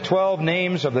them the 12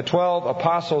 names of the 12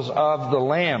 apostles of the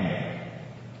Lamb.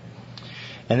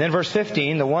 And then verse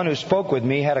 15, the one who spoke with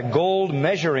me had a gold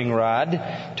measuring rod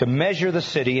to measure the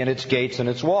city and its gates and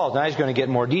its walls. Now he's going to get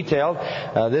more detailed.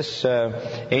 This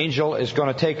angel is going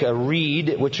to take a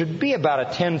reed, which would be about a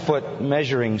 10-foot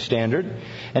measuring standard,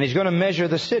 and he's going to measure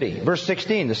the city. Verse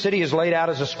 16, the city is laid out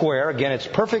as a square. Again, it's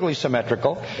perfectly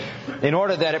symmetrical, in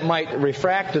order that it might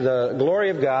refract the glory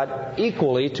of God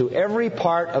equally to every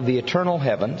part of the eternal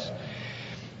heavens.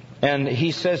 And he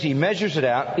says he measures it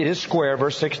out. It is square,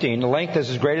 verse 16. The length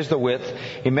is as great as the width.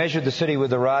 He measured the city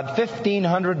with the rod,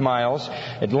 1,500 miles.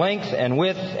 Its length and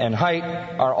width and height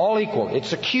are all equal.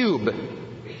 It's a cube,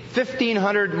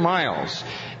 1,500 miles.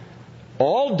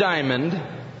 All diamond,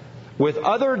 with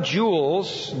other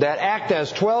jewels that act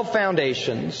as 12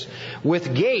 foundations,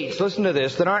 with gates, listen to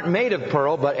this, that aren't made of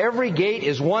pearl, but every gate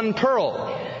is one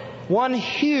pearl. One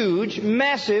huge,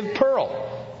 massive pearl.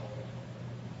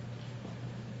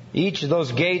 Each of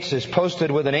those gates is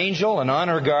posted with an angel, an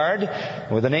honor guard,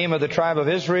 with the name of the tribe of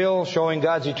Israel, showing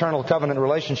God's eternal covenant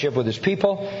relationship with His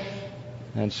people,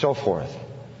 and so forth.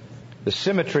 The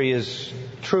symmetry is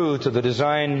true to the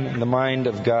design and the mind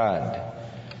of God.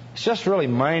 It's just really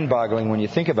mind-boggling when you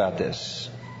think about this.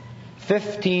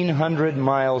 1,500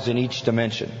 miles in each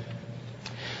dimension.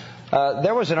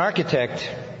 There was an architect,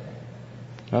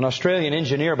 an Australian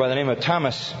engineer by the name of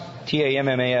Thomas,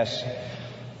 T-A-M-M-A-S,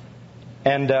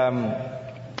 and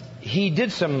he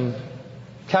did some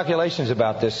calculations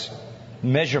about this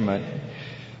measurement.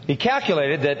 He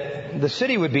calculated that the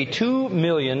city would be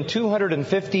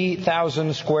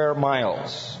 2,250,000 square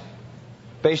miles,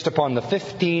 based upon the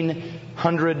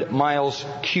 1,500 miles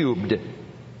cubed.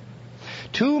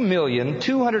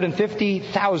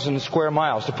 2,250,000 square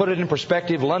miles. To put it in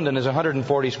perspective, London is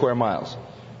 140 square miles.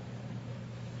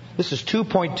 This is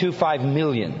 2.25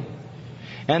 million.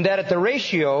 And that at the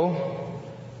ratio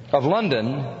of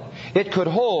London, it could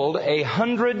hold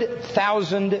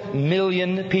 100,000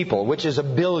 million people, which is a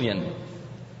billion.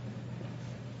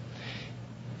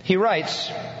 He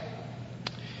writes,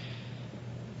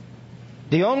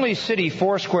 the only city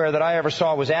foursquare that I ever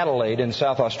saw was Adelaide in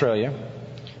South Australia.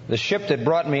 The ship that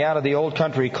brought me out of the old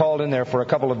country called in there for a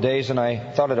couple of days, and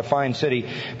I thought it a fine city.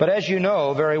 But as you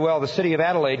know very well, the city of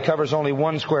Adelaide covers only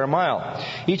 1 square mile.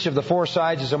 Each of the 4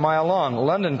 sides is a mile long.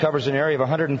 London covers an area of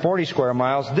 140 square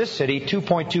miles. This city,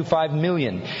 2.25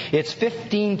 million. It's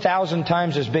 15,000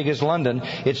 times as big as London.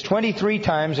 It's 23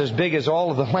 times as big as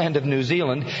all of the land of New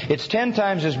Zealand. It's 10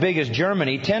 times as big as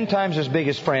Germany, 10 times as big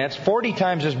as France, 40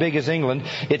 times as big as England.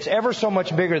 It's ever so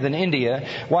much bigger than India.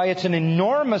 Why, it's an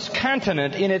enormous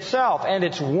continent in itself, and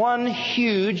it's one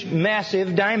huge,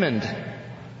 massive diamond.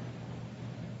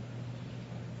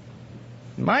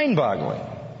 Mind-boggling.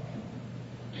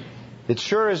 It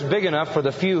sure is big enough for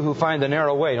the few who find the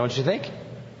narrow way, don't you think?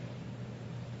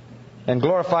 And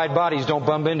glorified bodies don't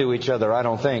bump into each other, I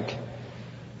don't think.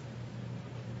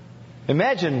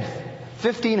 Imagine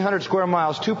 1,500 square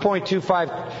miles,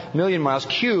 2.25 million miles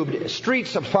cubed,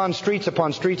 streets upon streets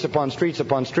upon streets upon streets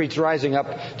upon streets rising up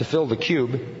to fill the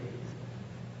cube,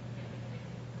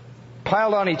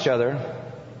 piled on each other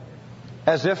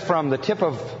as if from the tip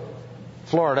of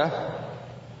Florida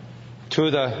to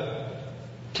the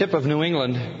tip of New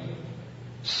England,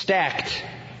 stacked.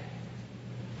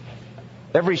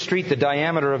 Every street the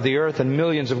diameter of the earth, and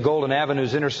millions of golden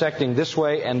avenues intersecting this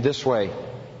way and this way.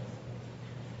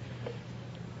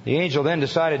 The angel then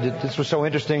decided that this was so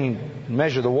interesting to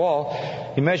measure the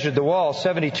wall. He measured the wall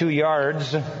 72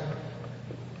 yards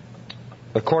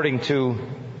according to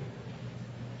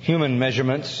human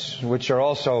measurements, which are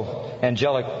also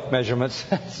angelic measurements.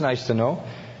 It's nice to know.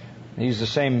 He used the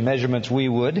same measurements we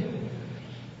would.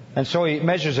 And so he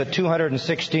measures a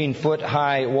 216-foot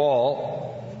high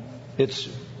wall. It's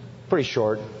pretty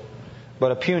short,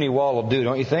 but a puny wall will do,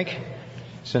 don't you think?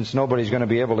 Since nobody's going to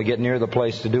be able to get near the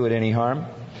place to do it any harm.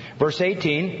 Verse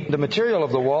 18, the material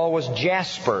of the wall was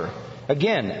jasper.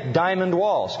 Again, diamond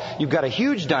walls. You've got a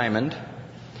huge diamond.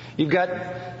 You've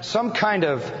got some kind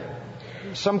of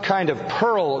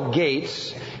pearl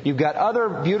gates. You've got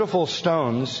other beautiful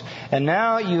stones. And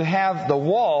now you have the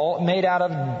wall made out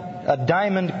of a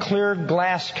diamond clear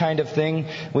glass kind of thing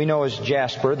we know as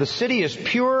jasper. The city is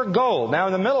pure gold. Now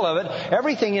in the middle of it,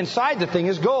 everything inside the thing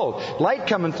is gold. Light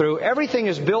coming through. Everything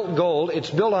is built gold. It's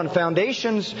built on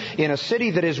foundations in a city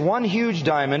that is one huge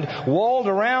diamond, walled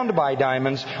around by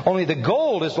diamonds. Only the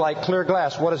gold is like clear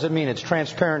glass. What does it mean? It's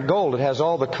transparent gold. It has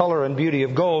all the color and beauty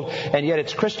of gold, and yet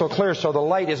it's crystal clear, so the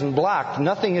light isn't blocked.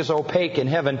 Nothing is opaque in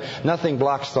heaven. Nothing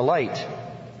blocks the light.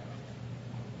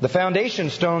 The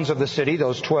foundation stones of the city,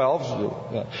 those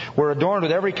 12, were adorned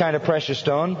with every kind of precious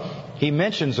stone. He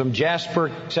mentions them: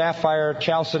 jasper, sapphire,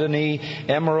 chalcedony,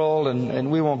 emerald,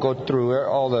 and we won't go through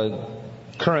all the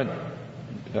current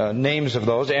names of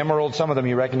those. Emerald, some of them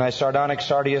you recognize: sardonyx,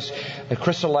 sardius,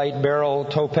 chrysolite, beryl,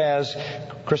 topaz,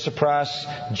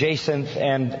 chrysoprase, jacinth,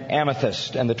 and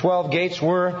amethyst. And the 12 gates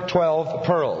were 12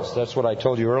 pearls. That's what I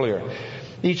told you earlier.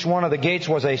 Each one of the gates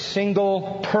was a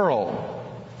single pearl.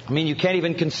 I mean, you can't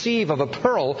even conceive of a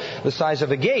pearl the size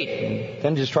of a gate.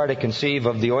 Then just try to conceive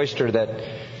of the oyster that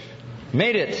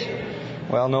made it.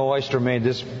 Well, no oyster made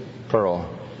this pearl.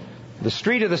 The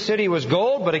street of the city was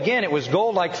gold, but again, it was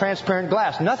gold like transparent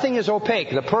glass. Nothing is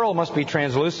opaque. The pearl must be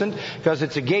translucent because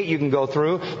it's a gate you can go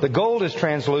through. The gold is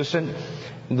translucent.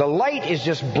 The light is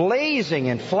just blazing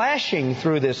and flashing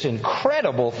through this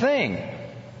incredible thing.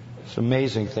 It's an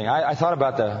amazing thing. I thought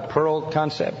about the pearl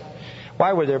concept.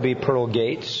 Why would there be pearl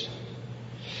gates?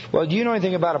 Well, do you know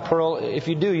anything about a pearl? If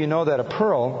you do, you know that a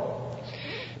pearl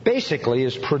basically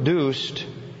is produced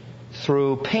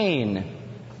through pain.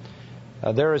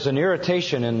 There is an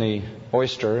irritation in the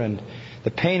oyster, and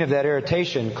the pain of that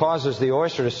irritation causes the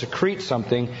oyster to secrete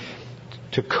something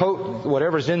to coat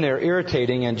whatever's in there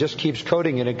irritating, and just keeps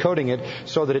coating it and coating it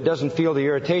so that it doesn't feel the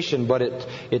irritation, but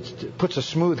it puts a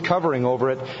smooth covering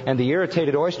over it, and the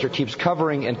irritated oyster keeps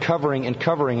covering and covering and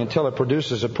covering until it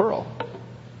produces a pearl.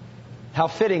 How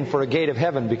fitting for a gate of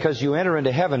heaven, because you enter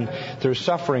into heaven through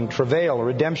suffering, travail,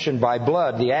 redemption by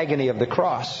blood, the agony of the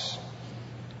cross.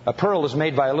 A pearl is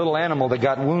made by a little animal that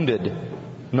got wounded.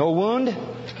 No wound,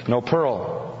 no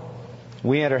pearl.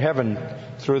 We enter heaven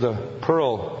through the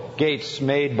pearl gates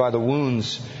made by the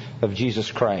wounds of Jesus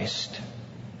Christ.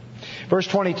 Verse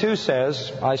 22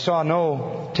 says, I saw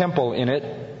no temple in it.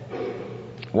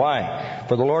 Why?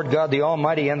 For the Lord God the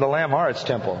Almighty and the Lamb are its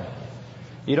temple.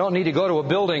 You don't need to go to a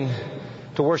building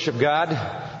to worship God.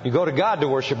 You go to God to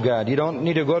worship God. You don't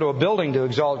need to go to a building to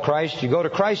exalt Christ. You go to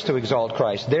Christ to exalt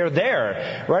Christ. They're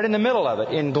there, right in the middle of it,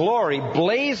 in glory,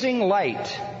 blazing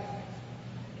light.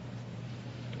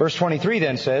 Verse 23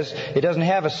 then says, it doesn't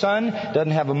have a sun,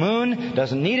 doesn't have a moon,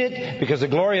 doesn't need it, because the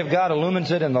glory of God illumines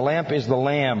it, and the lamp is the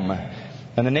Lamb.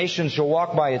 And the nations shall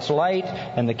walk by its light,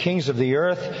 and the kings of the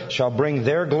earth shall bring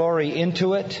their glory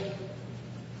into it.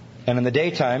 And in the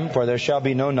daytime, for there shall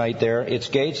be no night there, its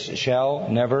gates shall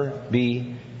never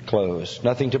be closed.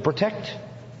 Nothing to protect.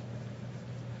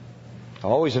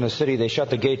 Always in a city they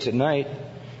shut the gates at night,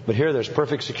 but here there's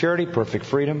perfect security, perfect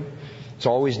freedom. It's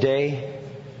always day.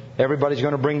 Everybody's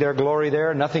going to bring their glory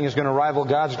there. Nothing is going to rival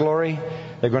God's glory.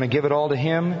 They're going to give it all to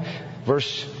Him.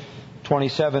 Verse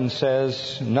 27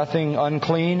 says, nothing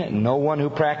unclean, no one who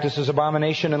practices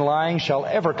abomination and lying shall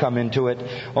ever come into it,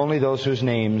 only those whose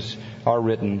names are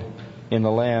written in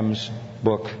the Lamb's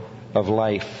book of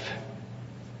life.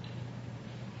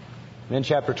 Then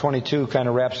chapter 22 kind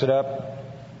of wraps it up.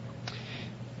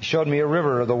 He showed me a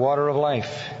river of the water of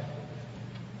life,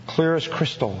 clear as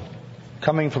crystal,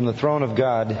 coming from the throne of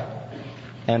God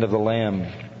and of the Lamb.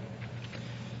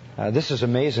 This is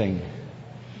amazing.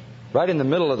 Right in the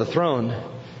middle of the throne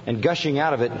and gushing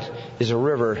out of it is a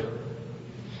river.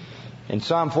 In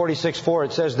Psalm 46:4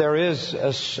 it says, there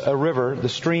is a river, the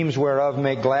streams whereof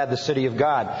make glad the city of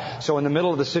God. So in the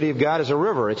middle of the city of God is a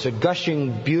river. It's a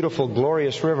gushing, beautiful,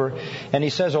 glorious river. And he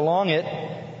says along it,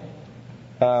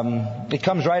 it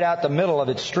comes right out the middle of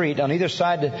its street. On either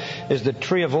side is the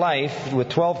tree of life with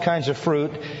 12 kinds of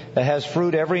fruit that has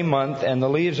fruit every month. And the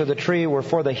leaves of the tree were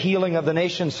for the healing of the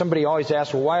nations. Somebody always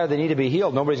asks, well, why do they need to be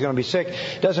healed? Nobody's going to be sick.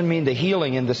 It doesn't mean the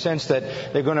healing in the sense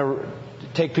that they're going to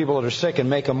take people that are sick and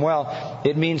make them well.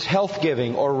 It means health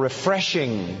giving or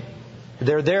refreshing.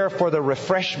 They're there for the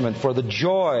refreshment, for the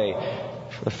joy,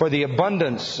 for the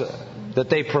abundance that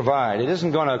they provide. It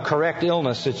isn't going to correct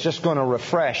illness. It's just going to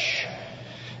refresh.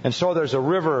 And so there's a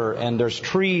river, and there's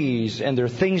trees, and there are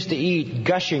things to eat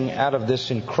gushing out of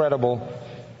this incredible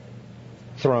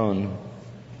throne.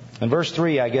 And verse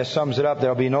 3, I guess, sums it up.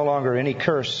 There'll be no longer any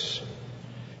curse.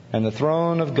 And the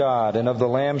throne of God and of the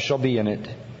Lamb shall be in it.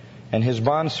 And His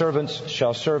bondservants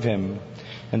shall serve Him.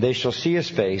 And they shall see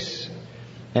His face.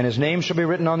 And His name shall be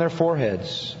written on their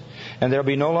foreheads. And there'll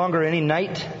be no longer any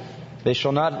night. They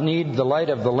shall not need the light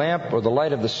of the lamp or the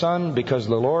light of the sun, because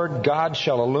the Lord God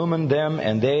shall illumine them,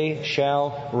 and they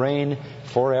shall reign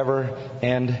forever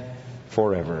and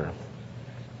forever.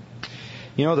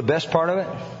 You know the best part of it?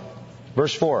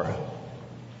 Verse 4.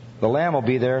 The Lamb will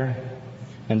be there,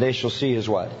 and they shall see His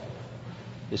what?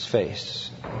 His face.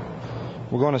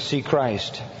 We're going to see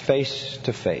Christ face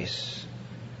to face.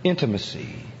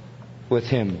 Intimacy with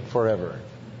Him forever.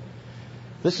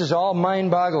 This is all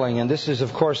mind-boggling, and this is,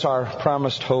 of course, our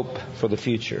promised hope for the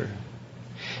future.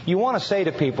 You want to say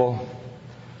to people,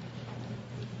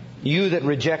 you that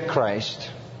reject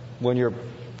Christ, when you're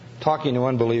talking to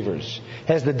unbelievers,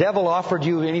 has the devil offered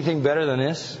you anything better than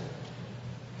this?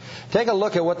 Take a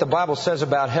look at what the Bible says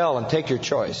about hell and take your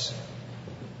choice.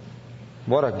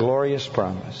 What a glorious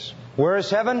promise. Where is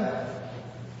heaven?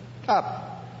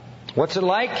 Up. What's it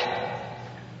like?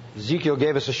 Ezekiel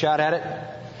gave us a shot at it.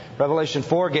 Revelation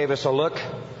 4 gave us a look.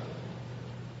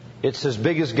 It's as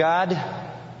big as God.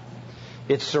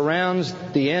 It surrounds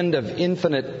the end of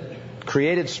infinite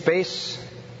created space.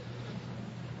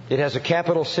 It has a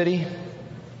capital city.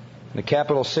 The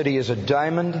capital city is a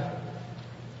diamond.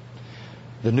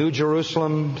 The New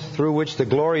Jerusalem through which the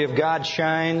glory of God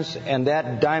shines, and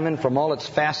that diamond from all its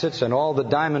facets and all the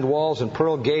diamond walls and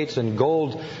pearl gates and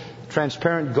gold,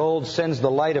 transparent gold, sends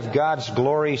the light of God's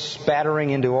glory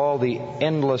spattering into all the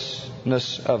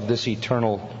endlessness of this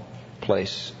eternal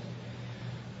place.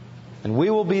 And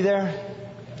we will be there,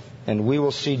 and we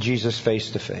will see Jesus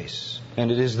face to face.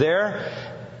 And it is there,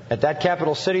 at that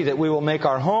capital city, that we will make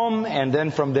our home, and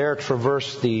then from there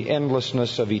traverse the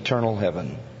endlessness of eternal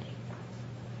heaven.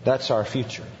 That's our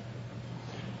future.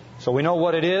 So we know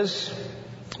what it is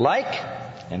like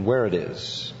and where it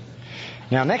is.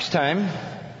 Now, next time,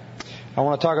 I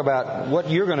want to talk about what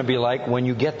you're going to be like when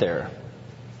you get there.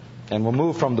 And we'll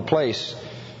move from the place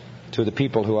to the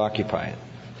people who occupy it.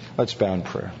 Let's bow in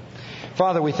prayer.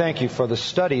 Father, we thank You for the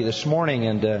study this morning,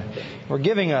 and for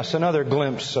giving us another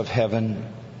glimpse of heaven.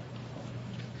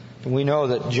 We know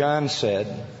that John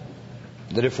said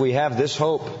that if we have this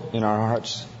hope in our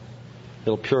hearts,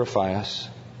 it'll purify us.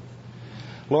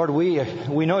 Lord,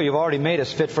 we know You've already made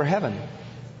us fit for heaven.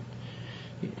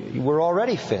 We're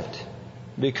already fit,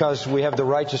 because we have the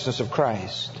righteousness of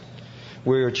Christ.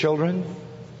 We're Your children.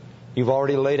 You've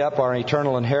already laid up our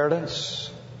eternal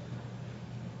inheritance.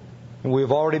 And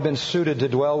we've already been suited to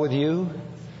dwell with You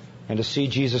and to see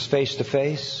Jesus face to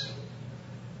face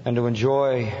and to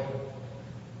enjoy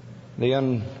the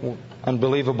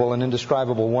unbelievable and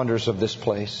indescribable wonders of this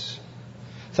place.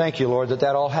 Thank You, Lord,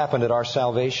 that all happened at our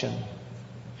salvation.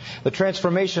 The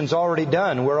transformation's already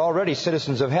done. We're already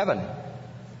citizens of heaven.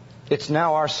 It's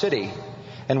now our city.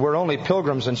 and we're only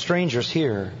pilgrims and strangers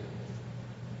here.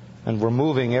 And we're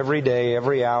moving every day,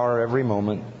 every hour, every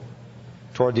moment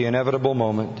toward the inevitable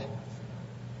moment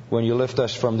when you lift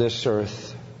us from this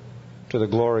earth to the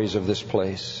glories of this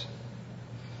place.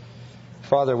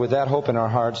 Father, with that hope in our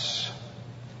hearts,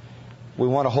 we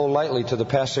want to hold lightly to the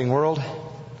passing world.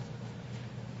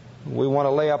 We want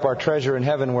to lay up our treasure in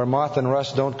heaven where moth and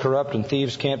rust don't corrupt and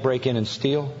thieves can't break in and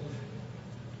steal.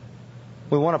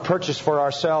 We want to purchase for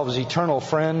ourselves eternal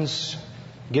friends,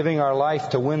 giving our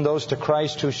life to win those to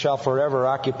Christ who shall forever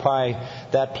occupy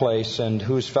that place and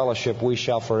whose fellowship we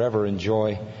shall forever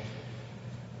enjoy.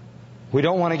 We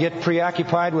don't want to get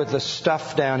preoccupied with the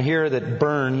stuff down here that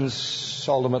burns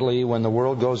ultimately when the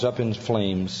world goes up in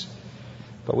flames.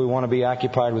 But we want to be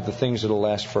occupied with the things that will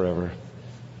last forever.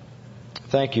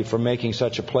 Thank you for making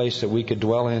such a place that we could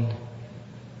dwell in.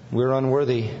 We're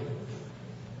unworthy,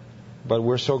 but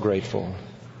we're so grateful.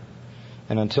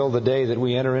 And until the day that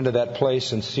we enter into that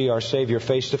place and see our Savior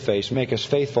face to face, make us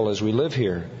faithful as we live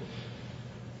here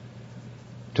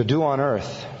to do on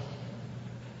earth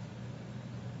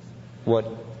what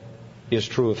is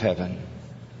true of heaven.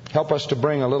 Help us to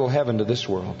bring a little heaven to this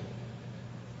world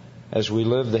as we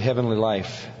live the heavenly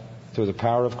life through the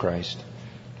power of Christ,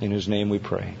 in whose name we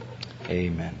pray.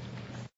 Amen.